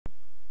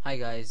Hi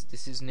guys,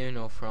 this is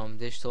Nuno from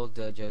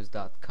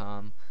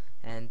digitaldojos.com,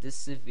 and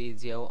this is a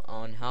video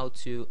on how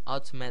to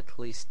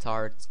automatically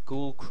start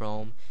Google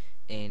Chrome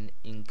in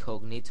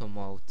incognito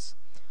mode.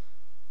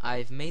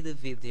 I've made a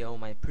video,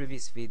 my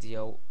previous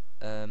video,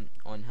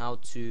 on how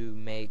to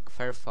make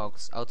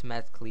Firefox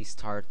automatically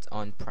start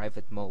on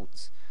private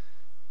mode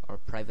or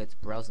private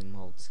browsing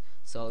mode.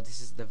 So this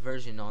is the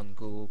version on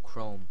Google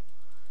Chrome.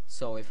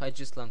 So if I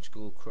just launch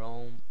Google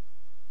Chrome,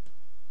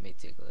 it may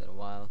take a little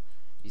while.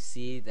 You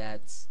see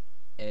that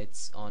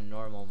it's on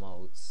normal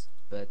modes,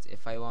 but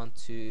if I want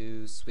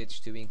to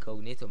switch to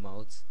incognito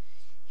mode,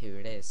 here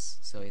it is.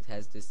 So it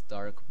has this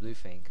dark blue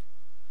thing.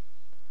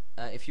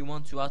 If you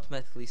want to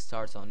automatically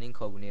start on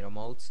incognito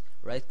mode,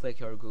 right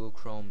click your Google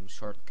Chrome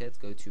shortcut,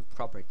 go to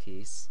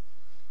properties,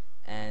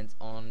 and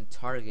on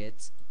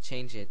target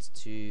change it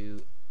to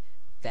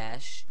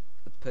dash,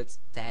 put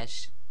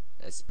dash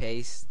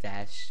space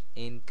dash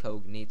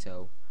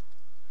incognito.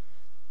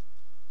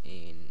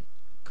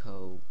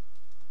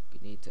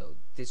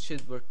 This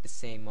should work the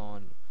same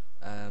on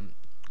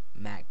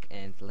Mac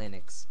and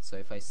Linux. So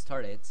if I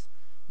start it,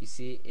 you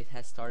see it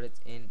has started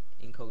in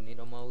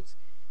incognito mode.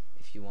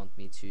 If you want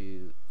me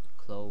to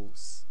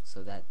close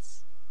so that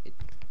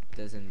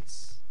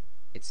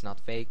it's not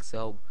fake,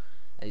 so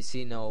as you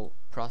see, no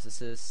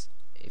processes.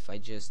 If I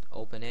just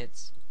open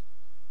it,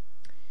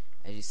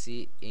 as you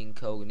see,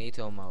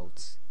 incognito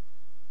mode.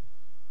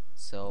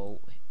 So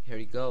here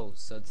you go.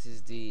 So this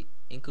is the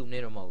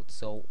incognito mode.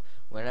 So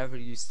whenever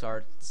you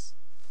start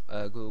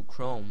Google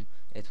Chrome,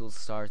 it will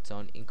start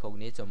on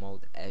incognito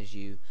mode as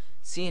you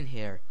see in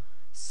here.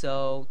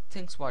 So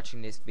thanks for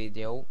watching this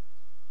video.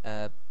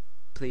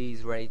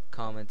 Please rate,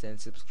 comment and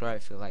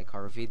subscribe if you like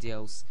our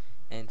videos,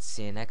 and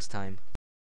see you next time.